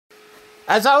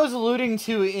As I was alluding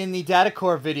to in the data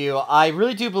core video, I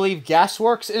really do believe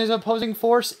Gasworks in his opposing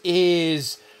force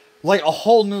is like a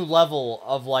whole new level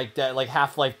of like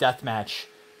Half-Life Deathmatch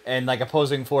and like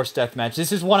opposing force deathmatch.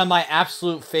 This is one of my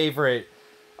absolute favorite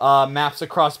maps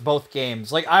across both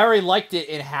games. Like, I already liked it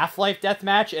in Half-Life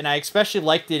Deathmatch, and I especially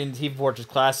liked it in Team Fortress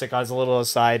Classic as a little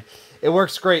aside. It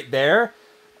works great there.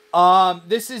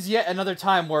 This is yet another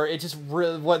time where it just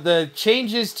what the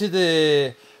changes to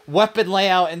the weapon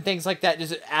layout and things like that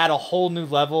just add a whole new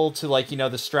level to, like, you know,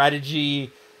 the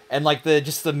strategy and like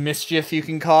the mischief you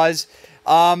can cause.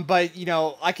 But you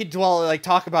know, I could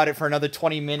talk about it for another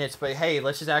 20 minutes, but hey,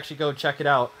 let's just actually go check it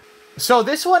out. So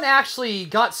this one actually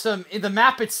got some, in the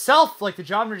map itself, like the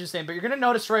genre just saying, but you're gonna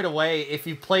notice right away if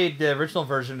you played the original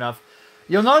version enough,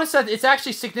 you'll notice that it's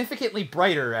actually significantly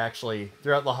brighter actually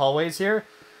throughout the hallways here.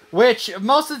 Which,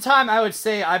 most of the time, I would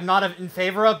say I'm not in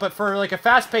favor of, but for, like, a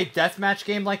fast-paced deathmatch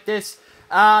game like this,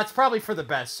 it's probably for the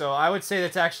best, so I would say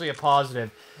that's actually a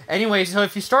positive. Anyway, so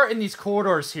if you start in these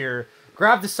corridors here,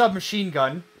 grab the submachine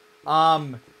gun.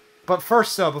 But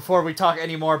first, though, before we talk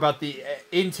any more about the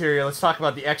interior, let's talk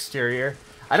about the exterior.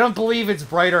 I don't believe it's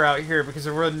brighter out here, because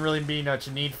there wouldn't really be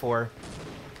much need for.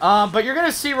 But you're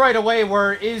gonna see right away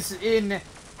where it is in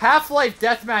Half-Life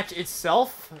Deathmatch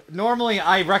itself. Normally,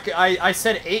 I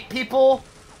said 8 people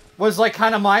was, like,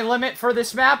 kind of my limit for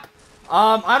this map.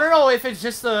 I don't know if it's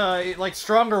just the, like,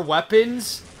 stronger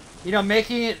weapons, you know,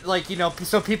 making it, like, you know,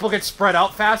 so people get spread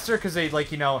out faster because they,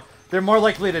 like, you know, they're more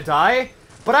likely to die.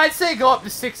 But I'd say go up to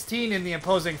 16 in the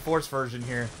opposing force version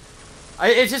here.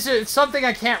 It's something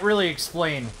I can't really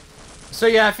explain. So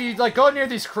yeah, if you, like, go near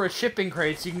these shipping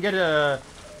crates, you can get a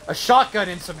shotgun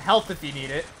and some health if you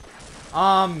need it.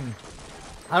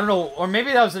 I don't know, or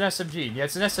maybe that was an SMG. Yeah,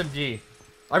 it's an SMG.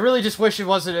 I really just wish it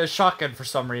wasn't a shotgun for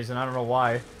some reason. I don't know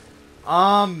why.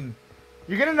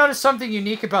 You're gonna notice something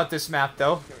unique about this map,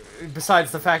 though.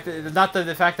 Besides the fact that, not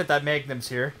the fact that that Magnum's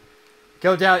here.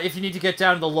 Go down, if you need to get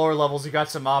down to the lower levels, you got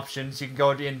some options. You can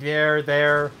go in there,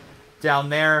 down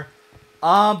there.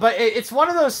 But it's one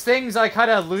of those things I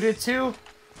kind of alluded to,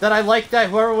 that I like that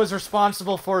whoever was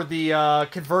responsible for the,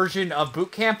 conversion of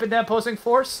boot camp into opposing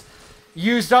force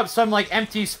used up some, like,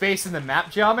 empty space in the map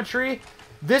geometry.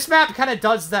 This map kind of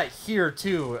does that here,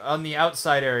 too, on the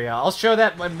outside area. I'll show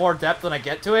that in more depth when I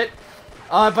get to it.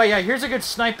 But yeah, here's a good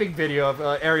sniping video of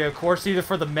area, of course, either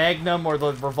for the Magnum or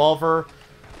the revolver,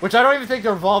 which I don't even think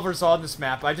the revolver's on this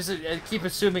map. I keep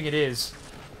assuming it is.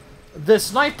 The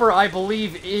sniper, I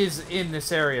believe, is in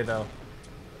this area, though.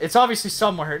 It's obviously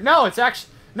somewhere here. No, it's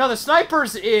actually... No, the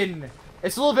sniper's in...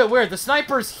 It's a little bit weird. The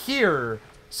sniper's here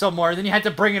somewhere, then you had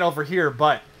to bring it over here,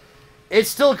 but it's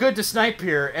still good to snipe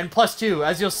here. And plus, too,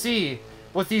 as you'll see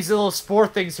with these little spore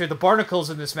things here, the barnacles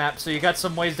in this map, so you got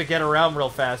some ways to get around real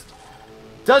fast.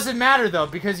 Doesn't matter, though,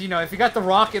 because, you know, if you got the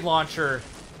rocket launcher,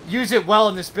 use it well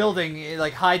in this building,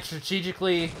 like, hide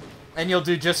strategically, and you'll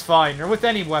do just fine. Or with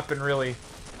any weapon, really.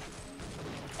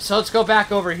 So let's go back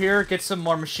over here, get some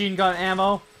more machine gun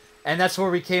ammo, and that's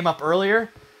where we came up earlier.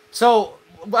 So,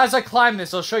 as I climb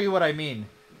this, I'll show you what I mean.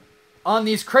 On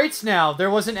these crates now, there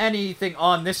wasn't anything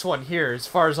on this one here, as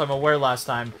far as I'm aware last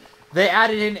time. They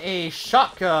added in a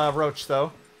shock roach,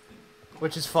 though,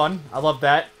 which is fun. I love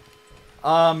that.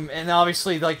 And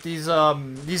obviously, like, these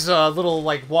little,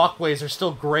 like, walkways are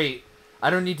still great. I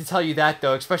don't need to tell you that,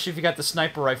 though, especially if you got the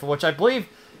sniper rifle, which I believe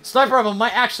sniper rifle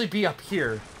might actually be up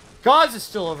here. Gauze is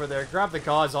still over there. Grab the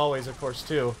gauze always, of course,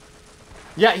 too.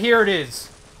 Yeah, here it is.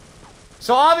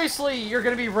 So, obviously, you're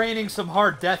going to be raining some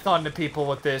hard death onto people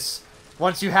with this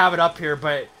once you have it up here,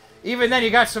 but even then, you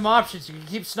got some options. You can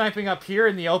keep sniping up here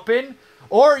in the open,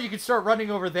 or you can start running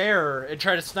over there and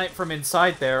try to snipe from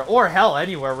inside there, or hell,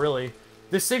 anywhere, really.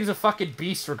 This thing's a fucking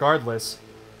beast regardless.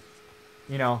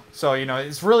 You know, so, you know,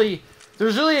 it's really...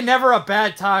 There's really never a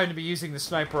bad time to be using the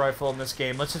sniper rifle in this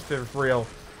game. Let's just be real.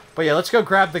 But yeah, let's go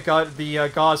grab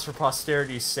the gauze for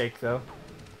posterity's sake, though.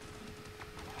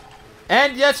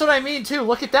 And that's what I mean, too.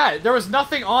 Look at that. There was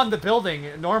nothing on the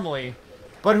building, normally.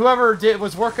 But whoever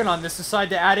was working on this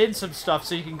decided to add in some stuff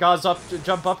so you can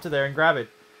jump up to there and grab it.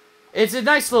 It's a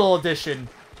nice little addition.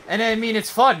 And I mean,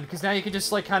 it's fun, because now you can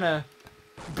just, like, kind of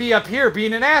be up here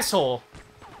being an asshole.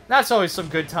 That's always some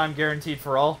good time guaranteed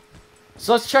for all.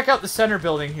 So let's check out the center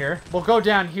building here. We'll go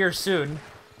down here soon.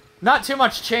 Not too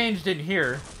much changed in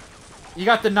here. You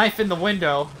got the knife in the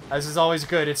window, as is always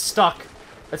good. It's stuck.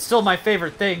 That's still my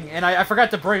favorite thing, and I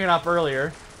forgot to bring it up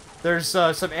earlier. There's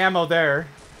some ammo there.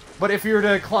 But if you were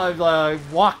to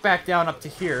walk back down up to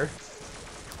here,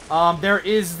 there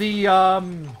is the,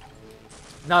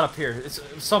 not up here, it's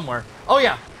somewhere. Oh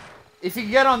yeah, if you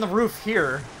get on the roof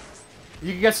here,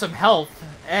 You can get some health.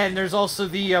 And there's also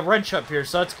the wrench up here,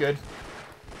 so that's good.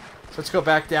 So let's go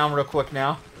back down real quick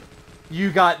now. You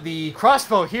got the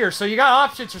crossbow here, so you got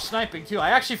options for sniping too. I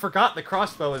actually forgot the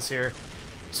crossbow is here.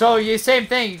 So, same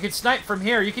thing, you can snipe from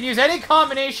here. You can use any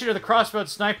combination of the crossbow and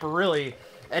sniper, really,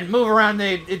 and move around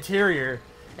the interior.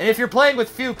 And if you're playing with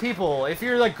few people, if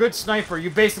you're a good sniper, you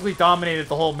basically dominated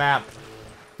the whole map.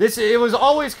 It was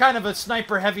always kind of a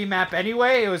sniper-heavy map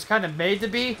anyway. It was kind of made to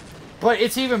be, but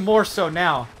it's even more so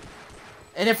now.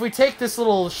 And if we take this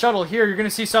little shuttle here, you're going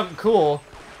to see something cool.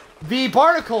 The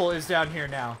barnacle is down here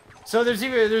now. So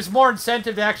there's more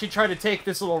incentive to actually try to take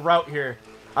this little route here.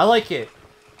 I like it.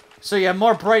 So yeah,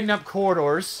 more brighten up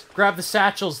corridors. Grab the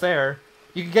satchels there.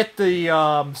 You can get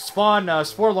the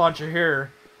spore launcher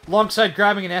here, alongside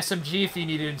grabbing an SMG if you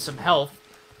needed some health.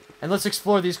 And let's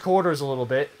explore these corridors a little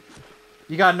bit.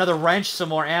 You got another wrench, some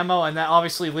more ammo, and that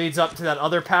obviously leads up to that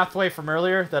other pathway from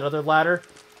earlier, that other ladder.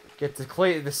 Get the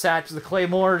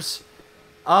claymores.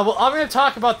 Well, I'm going to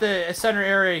talk about the center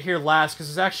area here last, because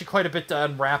there's actually quite a bit to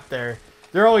unwrap there.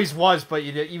 There always was, but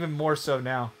even more so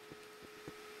now.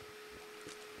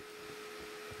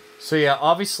 So yeah,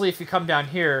 obviously if you come down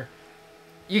here,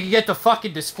 you can get the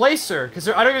fucking displacer, because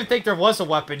I don't even think there was a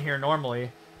weapon here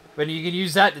normally. But you can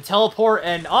use that to teleport,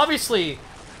 and obviously,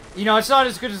 you know, it's not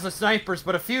as good as the snipers,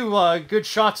 but a few good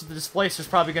shots of the displacer is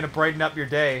probably going to brighten up your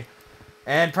day.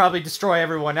 And probably destroy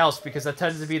everyone else, because that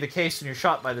tends to be the case when you're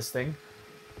shot by this thing.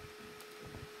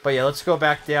 But yeah, let's go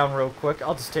back down real quick.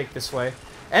 I'll just take this way.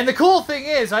 And the cool thing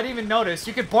is, I didn't even notice,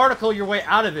 you can barnacle your way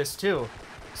out of this too.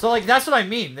 So like, that's what I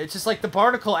mean. It's just like the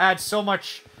barnacle adds so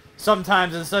much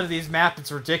sometimes instead of these maps,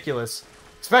 it's ridiculous.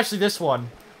 Especially this one.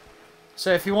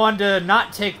 So if you wanted to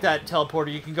not take that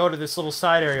teleporter, you can go to this little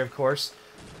side area, of course.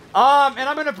 And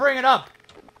I'm going to bring it up.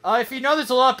 If you know there's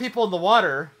a lot of people in the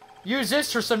water, use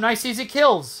this for some nice easy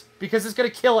kills. Because it's going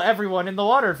to kill everyone in the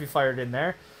water if you fire it in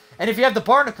there. And if you have the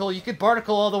barnacle, you could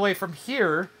barnacle all the way from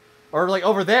here, or like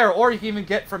over there, or you can even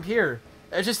get from here.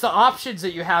 It's just the options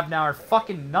that you have now are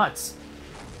fucking nuts.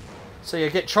 So yeah,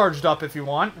 get charged up if you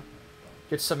want.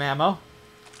 Get some ammo.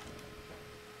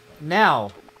 Now,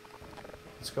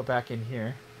 let's go back in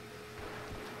here.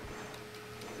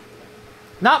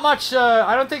 Not much,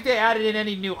 I don't think they added in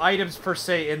any new items per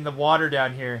se in the water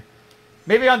down here.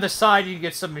 Maybe on the side you can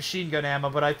get some machine gun ammo,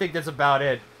 but I think that's about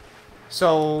it.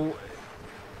 So,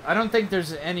 I don't think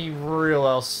there's any real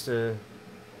else to...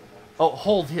 Oh,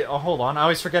 hold on. I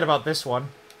always forget about this one.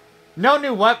 No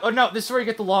new weapon. Oh, no. This is where you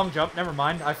get the long jump. Never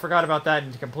mind. I forgot about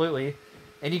that completely.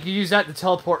 And you can use that to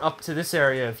teleport up to this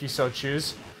area if you so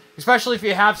choose. Especially if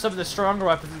you have some of the stronger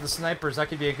weapons of the snipers. That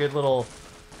could be a good little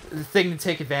thing to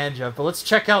take advantage of. But let's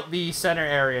check out the center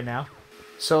area now.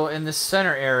 So, in the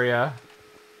center area,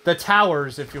 the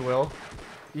towers, if you will,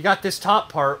 you got this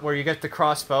top part where you get the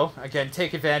crossbow. Again,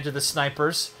 take advantage of the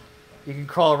snipers. You can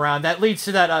crawl around. That leads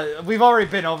to that, we've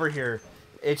already been over here.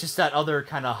 It's just that other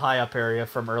kind of high up area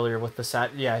from earlier with the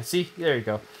yeah, see? There you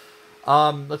go.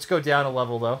 Let's go down a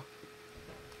level, though.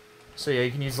 So yeah,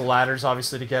 you can use the ladders,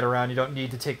 obviously, to get around. You don't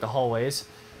need to take the hallways.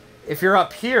 If you're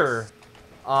up here,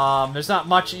 there's not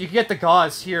much. You can get the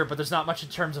gauze here, but there's not much in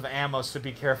terms of ammo, so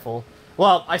be careful.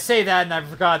 Well, I say that, and I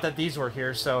forgot that these were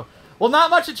here, so... Well,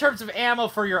 not much in terms of ammo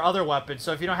for your other weapons,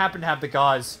 so if you don't happen to have the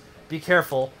gauze, be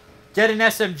careful. Get an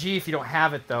SMG if you don't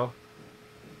have it, though.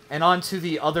 And onto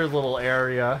the other little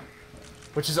area,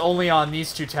 which is only on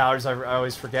these two towers, I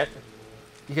always forget.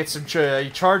 You get some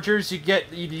chargers, you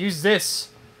use this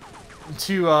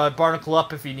to barnacle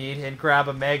up if you need, and grab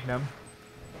a magnum.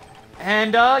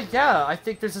 And, yeah, I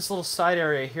think there's this little side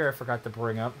area here I forgot to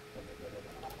bring up.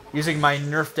 Using my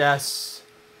nerfed-ass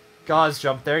gauze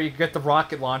jump there, you can get the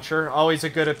rocket launcher. Always a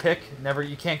good pick.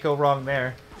 You can't go wrong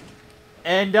there.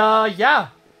 And, yeah.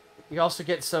 You also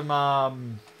get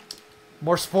some,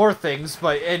 more spore things,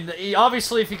 and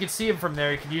obviously if you can see them from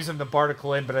there, you can use them to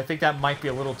barnacle in, but I think that might be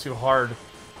a little too hard.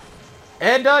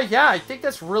 And, yeah, I think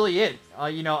that's really it.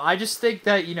 You know, I just think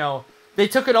that, you know, they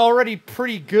took an already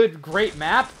pretty good, great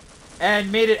map,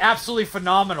 and made it absolutely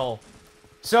phenomenal.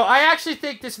 So I actually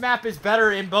think this map is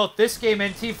better in both this game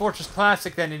and Team Fortress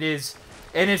Classic than it is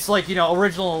in its, like, you know,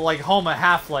 original, like, home of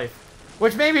Half-Life.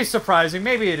 Which may be surprising,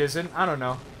 maybe it isn't, I don't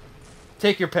know.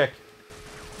 Take your pick.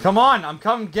 Come on, I'm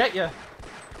coming to get you.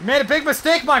 You made a big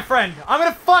mistake, my friend. I'm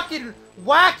gonna fucking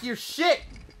whack your shit.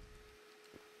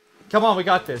 Come on, we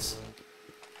got this.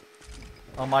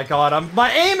 Oh my god,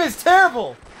 my aim is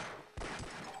terrible.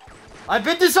 I've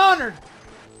been dishonored.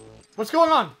 What's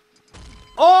going on?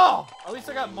 Oh, at least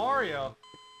I got Mario.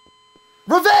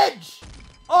 Revenge!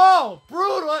 Oh,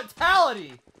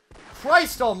 brutality!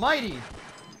 Christ almighty.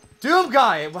 Doom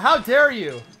guy, how dare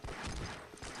you?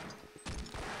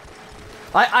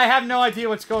 I have no idea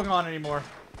what's going on anymore.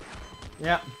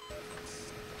 Yeah.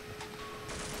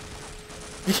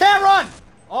 You can't run!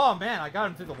 Oh, man, I got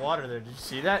him through the water there. Did you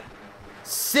see that?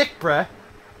 Sick, bruh.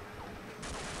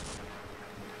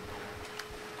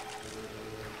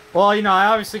 Well, you know, I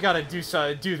obviously gotta do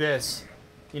this.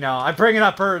 You know, I bring it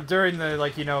up during the,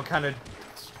 like, you know, kind of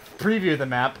preview of the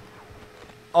map.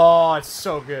 Oh, it's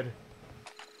so good.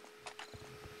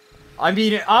 I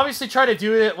mean, obviously try to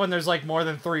do it when there's, like, more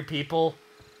than 3 people.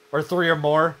 Or 3 or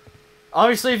more.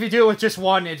 Obviously, if you do it with just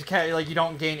one, it can't, like, you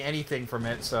don't gain anything from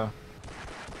it, so.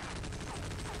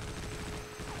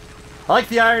 I like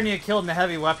the irony of killing the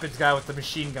heavy weapons guy with the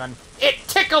machine gun. It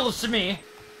tickles me!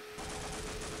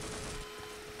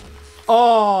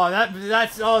 Oh,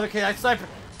 oh, okay, that sniper.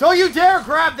 Don't you dare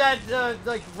grab that,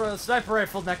 like, sniper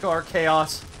rifle, Neko, or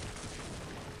Chaos.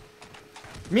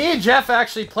 Me and Jeff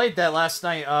actually played that last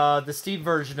night, the Steam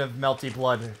version of Melty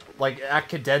Blood, like, at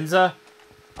Cadenza.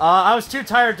 I was too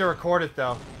tired to record it,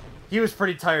 though. He was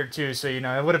pretty tired, too, so, you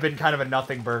know, it would have been kind of a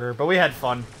nothing burger, but we had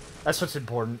fun. That's what's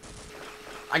important.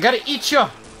 I gotta eat you!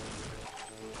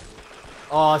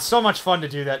 Oh, it's so much fun to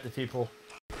do that to people.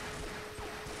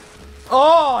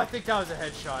 Oh, I think that was a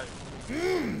headshot.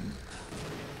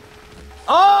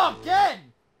 Oh, again!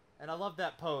 And I love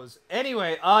that pose.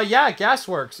 Anyway, yeah,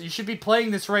 Gasworks. You should be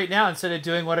playing this right now instead of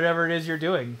doing whatever it is you're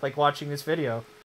doing, like watching this video.